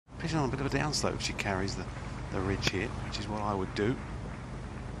occasion on a bit of a downslope she carries the ridge here, which is what I would do.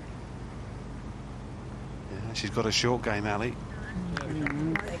 Yeah, she's got a short game, Ali.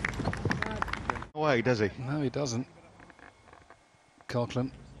 Away, does he? No, he doesn't.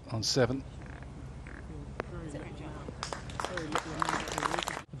 Coughlin on 7.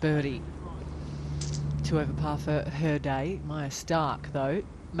 Birdie to over par for her day. Maya Stark, though,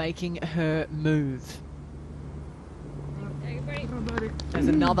 making her move. There's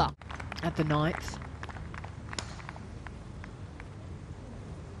another at the 9th.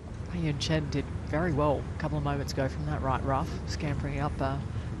 Yun Chen did very well a couple of moments ago from that right rough, scampering up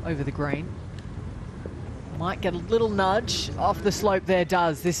over the green. Might get a little nudge off the slope there,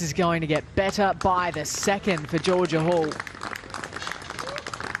 does. This is going to get better by the second for Georgia Hall.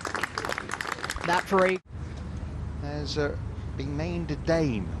 That free. Has been named a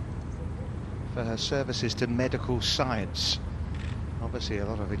Dame for her services to medical science. Obviously a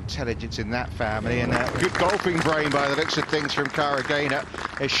lot of intelligence in that family, and a good golfing brain by the looks of things from Cara Gaynor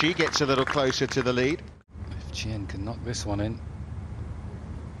as she gets a little closer to the lead. If Chien can knock this one in.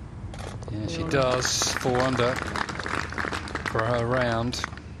 Yeah, she does. 4 under for her round.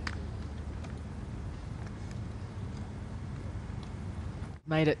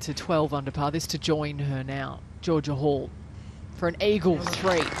 Made it to 12 under par. This to join her now. Georgia Hall for an eagle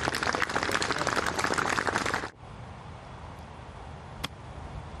 3.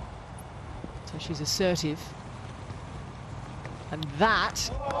 So she's assertive. And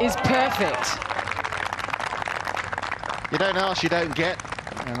that is perfect. You don't ask, you don't get.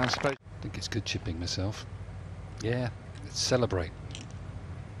 And I suppose... I think it's good chipping myself. Yeah, let's celebrate.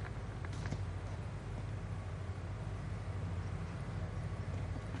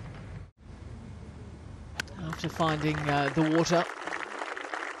 After finding the water.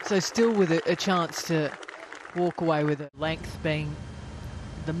 So still with a chance to walk away with it. Length being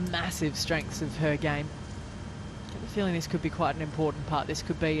the massive strengths of her game. I have a feeling this could be quite an important part. This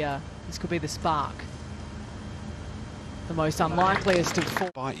could be the spark. The most unlikeliest of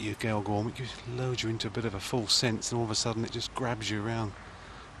four. Bite you, Gail Gorm. It just loads you into a bit of a false sense, and all of a sudden it just grabs you around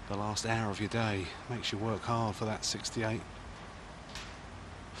the last hour of your day. Makes you work hard for that 68.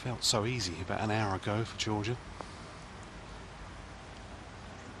 Felt so easy about an hour ago for Georgia.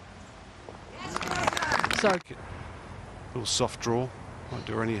 So, a little soft draw, won't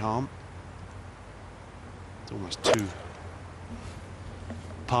do her any harm. It's almost 2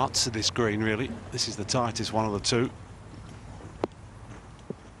 parts of this green, really. This is the tightest one of the 2.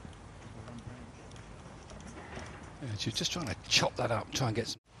 Yeah, she's just trying to chop that up, try and get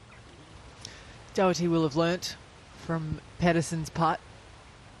some. Doherty will have learnt from Pedersen's putt.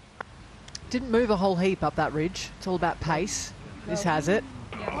 Didn't move a whole heap up that ridge. It's all about pace. This has it.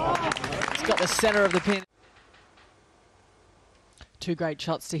 It's got the centre of the pin. 2 great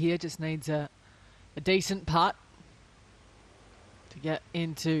shots to here. Just needs a decent putt to get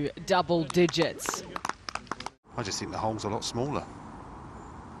into double digits. I just think the hole's a lot smaller.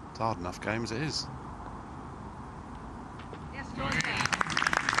 It's a hard enough game as it is.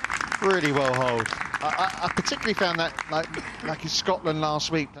 Really well holed. I particularly found that like in Scotland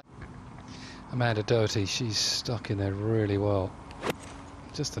last week. Amanda Doherty, she's stuck in there really well.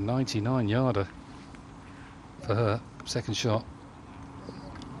 Just a 99-yarder for her second shot.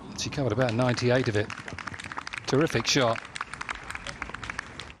 She covered about 98 of it. Terrific shot.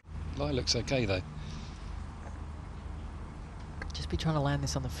 Lie looks okay though. Just be trying to land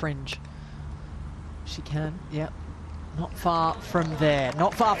this on the fringe. She can, yep. Not far from there.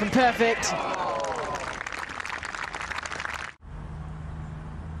 Not far from perfect.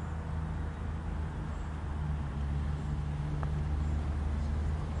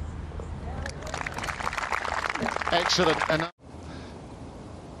 Excellent. And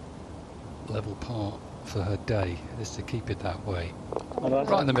level par for her day is to keep it that way.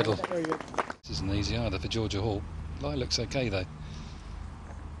 Right in the middle. This isn't easy either for Georgia Hall. Lie looks okay though.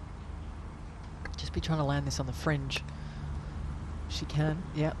 Just be trying to land this on the fringe. She can,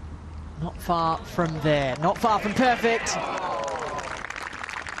 yep. Not far from there. Not far from perfect.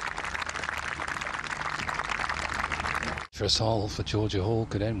 First hole for Georgia Hall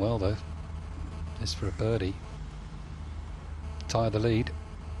could end well though. Just for a birdie. Tie the lead.